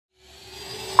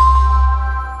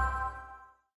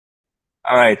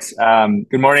All right.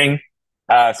 Good morning.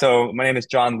 So my name is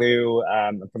John Liu.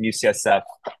 I'm from UCSF,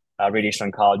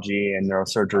 radiation oncology and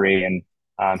neurosurgery, and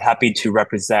I'm happy to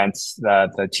represent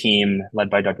the team led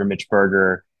by Dr. Mitch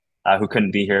Berger, who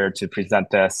couldn't be here to present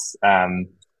this to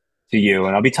you.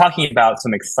 And I'll be talking about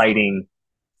some exciting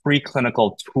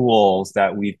preclinical tools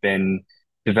that we've been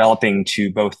developing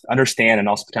to both understand and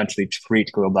also potentially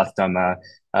treat glioblastoma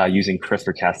using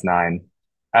CRISPR-Cas9.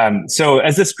 So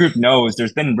as this group knows,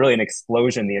 there's been really an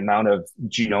explosion in the amount of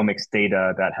genomics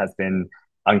data that has been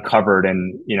uncovered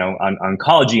and, on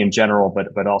oncology in general,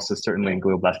 but also certainly in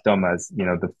glioblastoma as,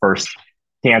 the first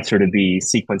cancer to be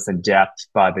sequenced in depth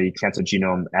by the Cancer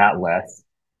Genome Atlas.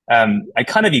 I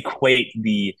kind of equate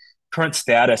the current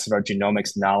status of our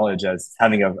genomics knowledge as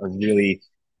having a really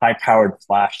high-powered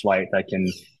flashlight that can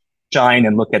shine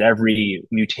and look at every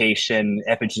mutation,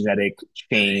 epigenetic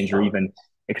change, or even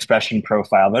expression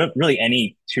profile, but really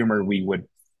any tumor we would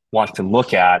want to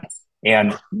look at.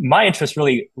 And my interest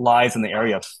really lies in the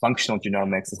area of functional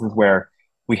genomics. This is where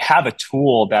we have a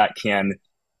tool that can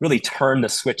really turn the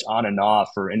switch on and off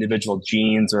for individual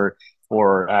genes or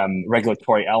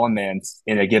regulatory elements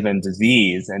in a given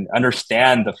disease and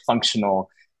understand the functional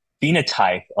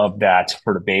phenotype of that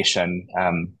perturbation,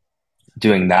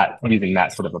 doing that, using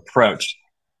that sort of approach.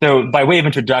 So by way of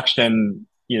introduction,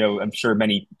 I'm sure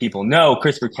many people know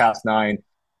CRISPR-Cas9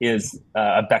 is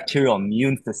a bacterial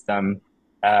immune system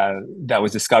that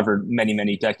was discovered many,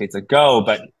 many decades ago,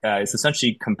 but it's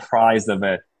essentially comprised of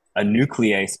a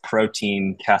nuclease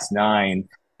protein Cas9,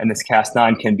 and this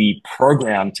Cas9 can be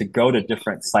programmed to go to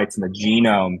different sites in the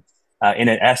genome, in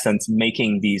essence,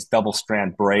 making these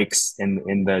double-strand breaks in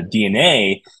the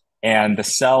DNA, and the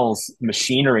cell's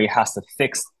machinery has to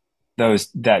fix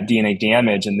that DNA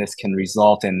damage, and this can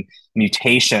result in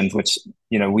mutations, which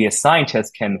we as scientists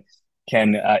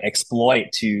can exploit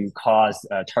to cause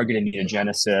target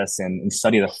immunogenesis and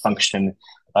study the function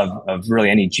of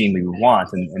really any gene we want.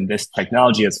 And this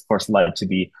technology has, of course, led to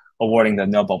the awarding the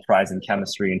Nobel Prize in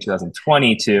Chemistry in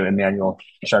 2020 to Emmanuel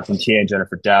Charpentier and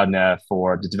Jennifer Doudna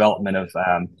for the development of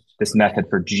this method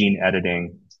for gene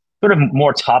editing. Sort of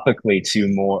more topically to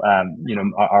more,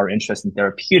 our interest in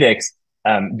therapeutics.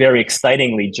 Very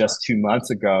excitingly, just 2 months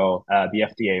ago, the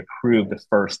FDA approved the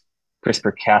first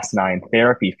CRISPR-Cas9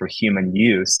 therapy for human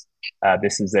use.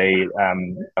 This is a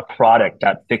product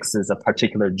that fixes a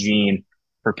particular gene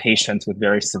for patients with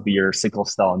very severe sickle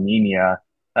cell anemia,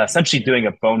 essentially doing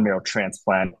a bone marrow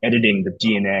transplant, editing the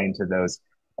DNA into those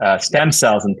stem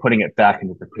cells and putting it back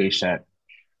into the patient.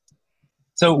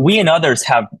 So we and others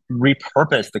have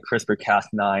repurposed the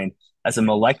CRISPR-Cas9 as a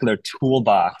molecular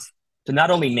toolbox to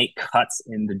not only make cuts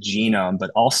in the genome,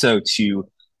 but also to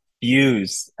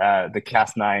fuse the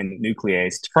Cas9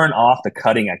 nuclease, turn off the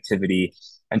cutting activity,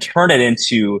 and turn it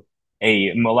into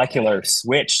a molecular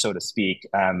switch, so to speak.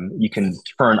 You can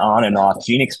turn on and off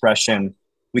gene expression.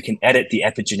 We can edit the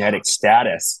epigenetic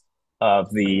status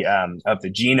of the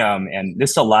genome, and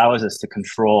this allows us to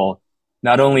control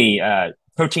not only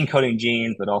protein coding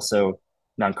genes, but also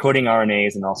non-coding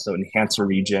RNAs and also enhancer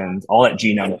regions, all at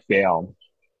genome scale.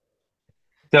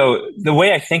 So the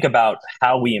way I think about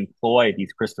how we employ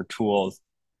these CRISPR tools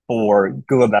for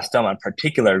glioblastoma in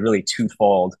particular, really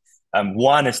twofold.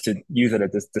 One is to use it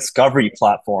as discovery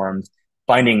platforms,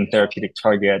 finding therapeutic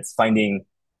targets, finding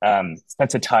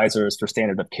sensitizers for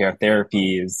standard of care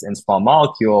therapies and small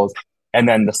molecules. And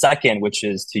then the second, which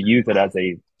is to use it as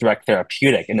a direct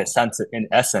therapeutic, in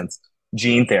essence,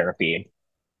 gene therapy.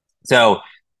 So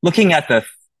looking at the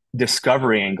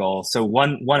discovery angle, so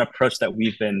one approach that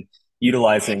we've been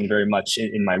utilizing very much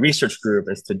in my research group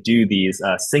is to do these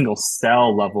single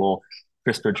cell level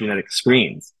CRISPR genetic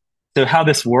screens. So how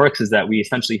this works is that we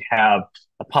essentially have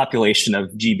a population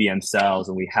of GBM cells,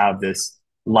 and we have this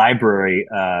library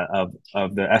of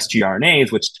the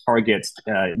sgRNAs, which targets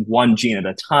one gene at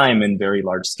a time in very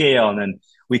large scale. And then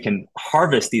we can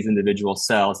harvest these individual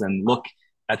cells and look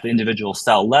at the individual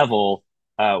cell level,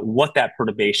 what that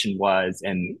perturbation was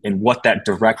and what that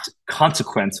direct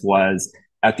consequence was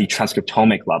at the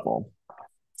transcriptomic level.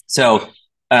 So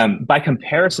by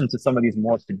comparison to some of these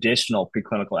more traditional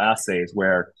preclinical assays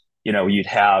where, you'd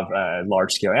have a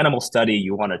large scale animal study,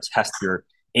 you want to test your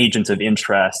agents of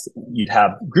interest, you'd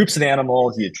have groups of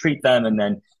animals, you'd treat them, and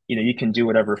then, you can do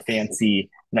whatever fancy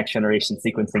next generation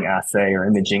sequencing assay or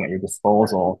imaging at your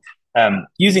disposal.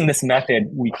 Using this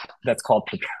method that's called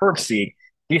Perturb-seq,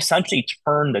 we essentially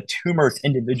turn the tumor's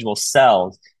individual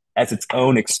cells as its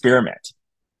own experiment.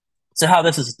 So how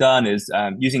this is done is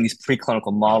using these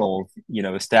preclinical models,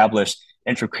 established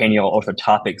intracranial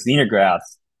orthotopic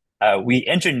xenografts. We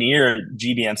engineer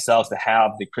GBM cells to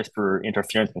have the CRISPR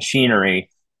interference machinery,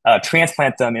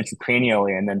 transplant them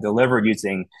intracranially, and then deliver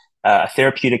using a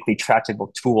therapeutically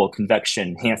tractable tool, convection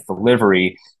enhanced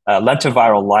delivery,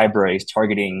 lentiviral libraries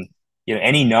targeting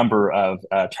any number of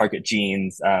target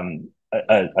genes,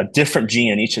 a different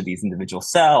gene in each of these individual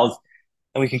cells.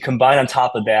 And we can combine on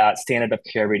top of that standard of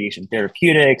care radiation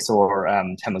therapeutics or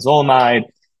temozolomide,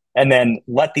 and then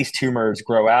let these tumors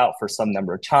grow out for some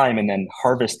number of time, and then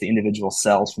harvest the individual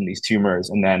cells from these tumors.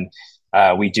 And then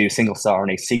we do single cell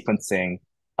RNA sequencing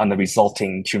on the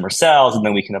resulting tumor cells, and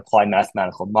then we can apply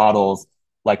mathematical models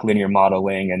like linear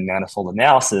modeling and manifold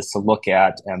analysis to look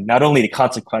at not only the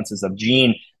consequences of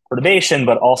gene perturbation,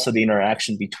 but also the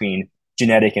interaction between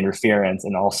genetic interference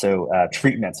and also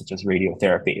treatment such as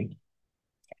radiotherapy.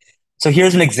 So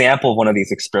here's an example of one of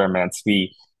these experiments.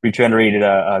 We generated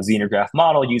a xenograft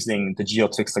model using the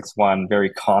GL661,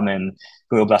 very common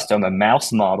glioblastoma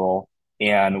mouse model,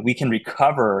 and we can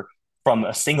recover from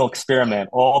a single experiment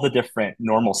all the different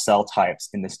normal cell types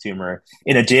in this tumor,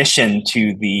 in addition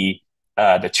to the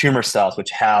tumor cells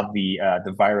which have the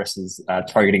viruses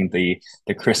targeting the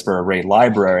CRISPR array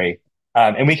library.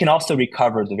 And we can also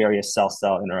recover the various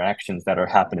cell-cell interactions that are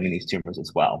happening in these tumors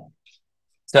as well.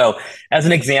 So as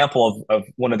an example of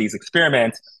one of these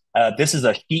experiments, this is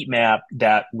a heat map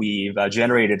that we've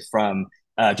generated from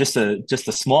just a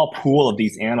small pool of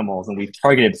these animals, and we've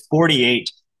targeted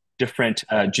 48 different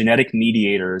genetic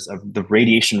mediators of the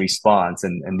radiation response,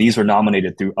 and these were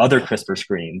nominated through other CRISPR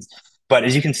screens. But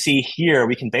as you can see here,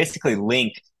 we can basically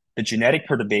link the genetic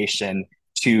perturbation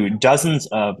to dozens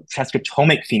of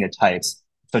transcriptomic phenotypes,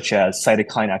 such as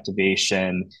cytokine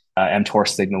activation, mTOR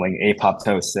signaling,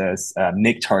 apoptosis,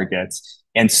 MYC targets,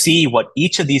 and see what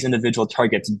each of these individual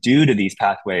targets do to these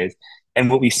pathways.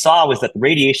 And what we saw was that the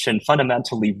radiation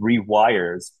fundamentally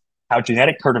rewires how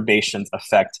genetic perturbations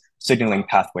affect signaling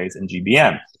pathways in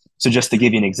GBM. So just to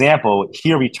give you an example,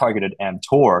 here we targeted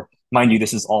mTOR. Mind you,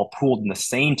 this is all pooled in the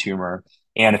same tumor.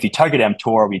 And if you target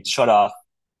mTOR, we shut off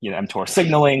mTOR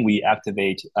signaling, we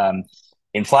activate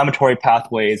inflammatory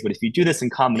pathways. But if you do this in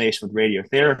combination with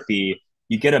radiotherapy,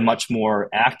 you get a much more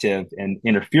active and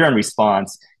interferon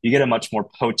response. You get a much more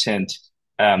potent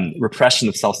repression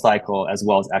of cell cycle, as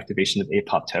well as activation of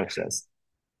apoptosis.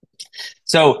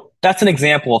 So that's an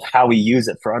example of how we use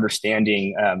it for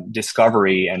understanding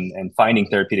discovery and finding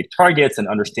therapeutic targets and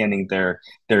understanding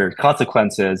their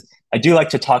consequences. I do like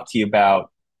to talk to you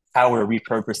about how we're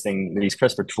repurposing these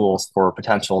CRISPR tools for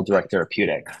potential direct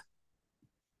therapeutics.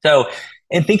 So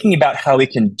in thinking about how we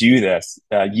can do this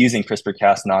using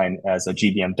CRISPR-Cas9 as a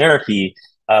GBM therapy,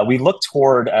 we look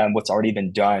toward what's already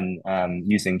been done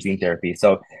using gene therapy.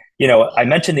 So, I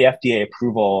mentioned the FDA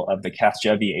approval of the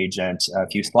Casgevy agent a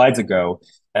few slides ago,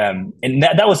 and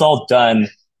that was all done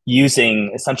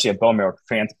using essentially a bone marrow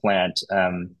transplant,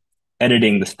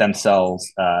 editing the stem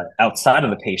cells outside of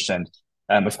the patient.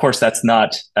 Of course, that's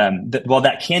not, while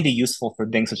that can be useful for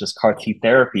things such as CAR T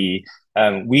therapy,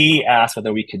 we asked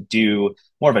whether we could do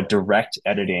more of a direct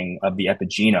editing of the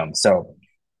epigenome. So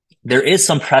there is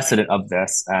some precedent of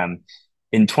this.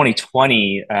 In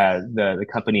 2020, the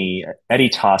company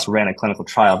Editas ran a clinical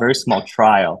trial, a very small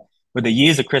trial, where they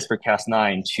used a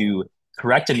CRISPR-Cas9 to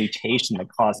correct a mutation that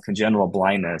caused congenital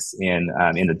blindness in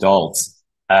adults.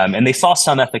 And they saw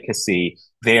some efficacy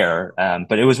there,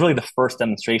 but it was really the first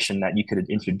demonstration that you could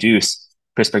introduce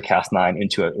CRISPR-Cas9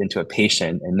 into a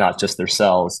patient and not just their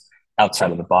cells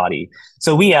outside of the body.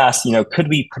 So we asked, could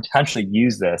we potentially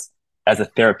use this as a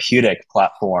therapeutic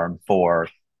platform for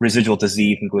residual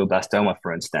disease in glioblastoma,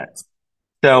 for instance?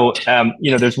 So,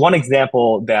 there's one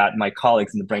example that my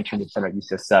colleagues in the Brain Tumor Center at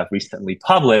UCSF recently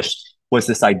published, was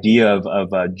this idea of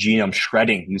genome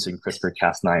shredding using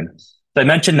CRISPR-Cas9. So I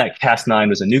mentioned that Cas9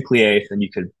 was a nuclease, and you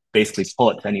could basically pull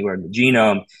it to anywhere in the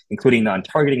genome, including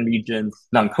non-targeting regions,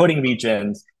 non-coding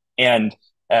regions. And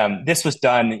this was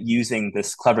done using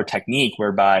this clever technique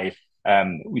whereby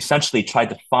we essentially tried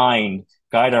to find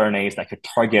guide RNAs that could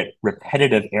target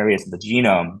repetitive areas of the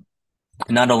genome.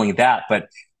 And not only that, but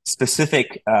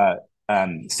specific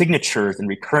signatures in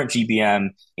recurrent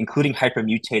GBM, including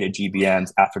hypermutated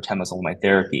GBMs after temozolomide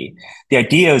therapy. The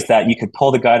idea is that you could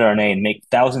pull the guide RNA and make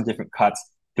thousands of different cuts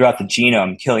throughout the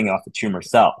genome, killing off the tumor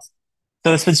cells.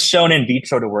 So this was shown in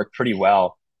vitro to work pretty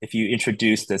well. If you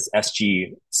introduce this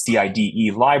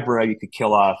SGCIDE library, you could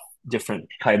kill off different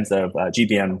kinds of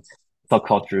GBM cell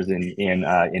cultures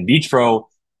in vitro.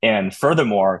 And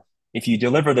furthermore, if you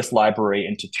deliver this library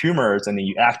into tumors and then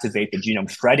you activate the genome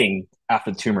shredding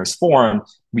after the tumors form,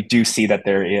 we do see that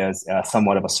there is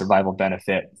somewhat of a survival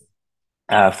benefit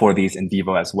for these in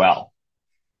vivo as well.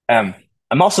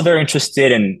 I'm also very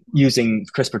interested in using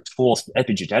CRISPR tools for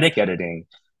epigenetic editing.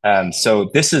 So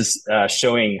this is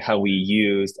showing how we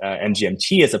used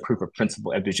MGMT as a proof of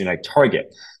principle epigenetic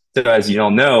target. So as you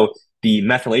all know, the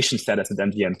methylation status of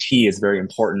MGMT is very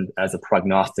important as a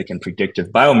prognostic and predictive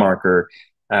biomarker.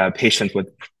 Patients with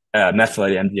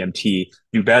methylated MGMT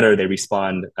do better; they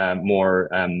respond more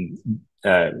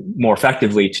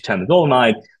effectively to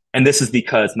temozolomide, and this is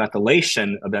because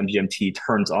methylation of MGMT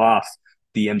turns off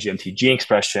the MGMT gene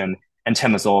expression, and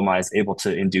temozolomide is able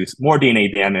to induce more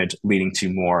DNA damage, leading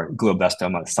to more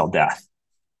glioblastoma cell death.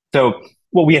 So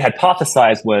what we had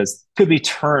hypothesized was, could we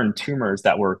turn tumors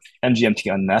that were MGMT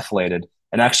unmethylated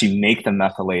and actually make them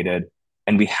methylated?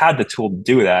 And we had the tool to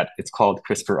do that. It's called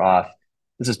CRISPR-Off.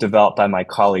 This was developed by my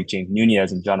colleague James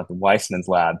Nunez and Jonathan Weissman's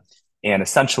lab. And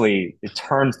essentially, it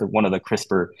turns one of the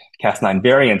CRISPR-Cas9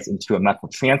 variants into a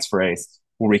methyltransferase,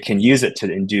 where we can use it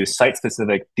to induce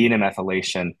site-specific DNA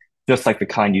methylation, just like the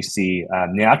kind you see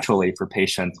naturally for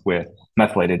patients with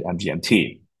methylated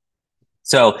MGMT.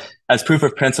 So as proof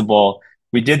of principle,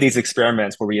 we did these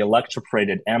experiments where we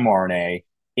electroporated mRNA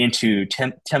into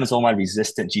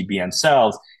temozolomide-resistant GBM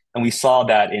cells, and we saw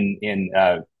that in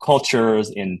cultures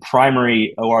in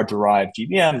primary OR-derived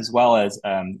GBM, as well as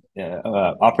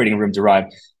operating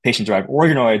room-derived, patient-derived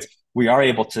organoids, we are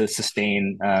able to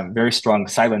sustain very strong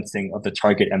silencing of the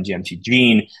target MGMT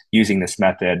gene using this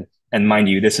method. And mind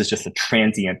you, this is just a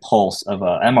transient pulse of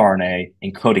a mRNA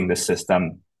encoding this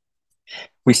system.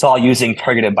 We saw using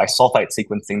targeted bisulfite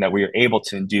sequencing that we are able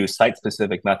to induce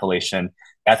site-specific methylation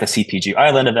at the CPG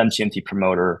island of MGMT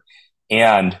promoter.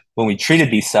 And when we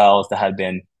treated these cells that had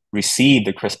been received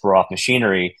the CRISPR-Off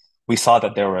machinery, we saw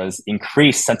that there was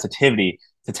increased sensitivity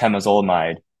to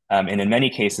temozolomide. And in many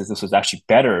cases, this was actually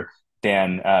better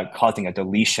than causing a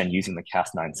deletion using the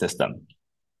Cas9 system.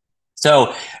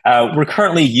 So we're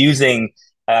currently using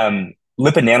lipid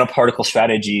nanoparticle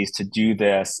strategies to do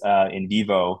this in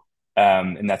vivo,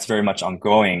 and that's very much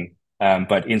ongoing.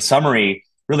 But in summary,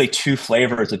 really two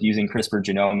flavors of using CRISPR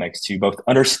genomics to both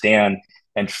understand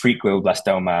and treat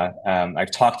glioblastoma.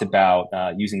 I've talked about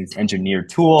using these engineered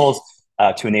tools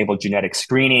to enable genetic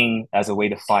screening as a way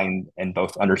to find and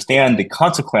both understand the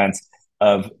consequence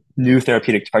of new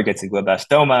therapeutic targets in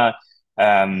glioblastoma.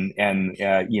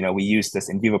 We use this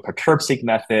in vivo perturb-seq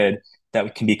method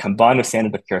that can be combined with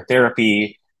standard of care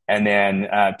therapy, and then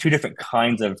two different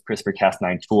kinds of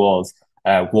CRISPR-Cas9 tools.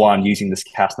 One using this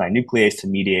Cas9 nuclease to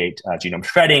mediate genome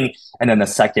shredding, and then the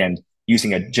second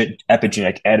using an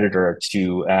epigenetic editor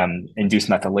to induce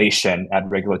methylation at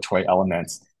regulatory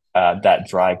elements that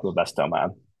drive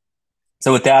glioblastoma.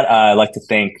 So with that, I'd like to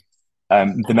thank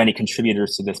the many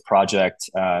contributors to this project,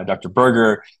 Dr.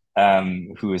 Berger,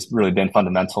 who has really been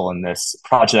fundamental in this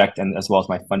project, and as well as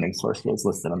my funding sources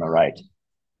listed on the right.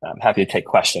 I'm happy to take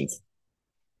questions.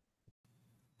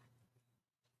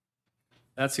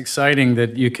 That's exciting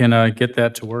that you can get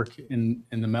that to work in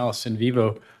the mouse in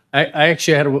vivo. I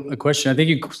actually had a question. I think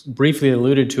you briefly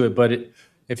alluded to it, but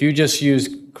if you just use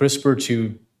CRISPR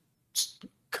to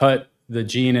cut the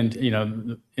gene and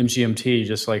MGMT,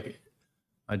 just like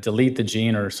delete the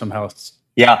gene or somehow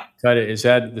cut it, is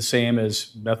that the same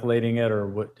as methylating it, or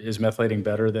what is methylating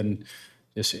better than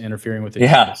just interfering with the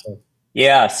gene?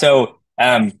 Yeah. So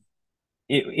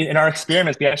in our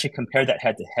experiments, we actually compared that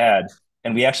head to head.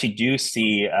 And we actually do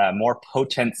see more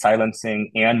potent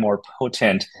silencing and more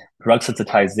potent drug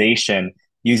sensitization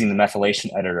using the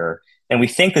methylation editor. And we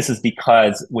think this is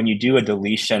because when you do a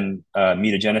deletion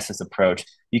mutagenesis approach,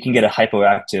 you can get a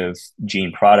hypoactive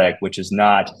gene product, which is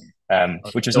not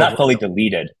fully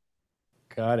deleted.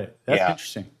 Got it. That's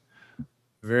interesting.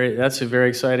 That's a very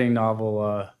exciting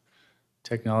novel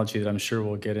technology that I'm sure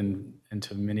we'll get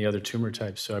into many other tumor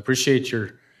types. So I appreciate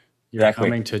your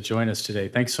coming to join us today.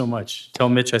 Thanks so much. Tell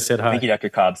Mitch I said hi. Thank you, Dr.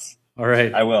 Cobbs. All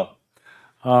right. I will.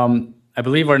 I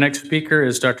believe our next speaker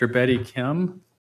is Dr. Betty Kim.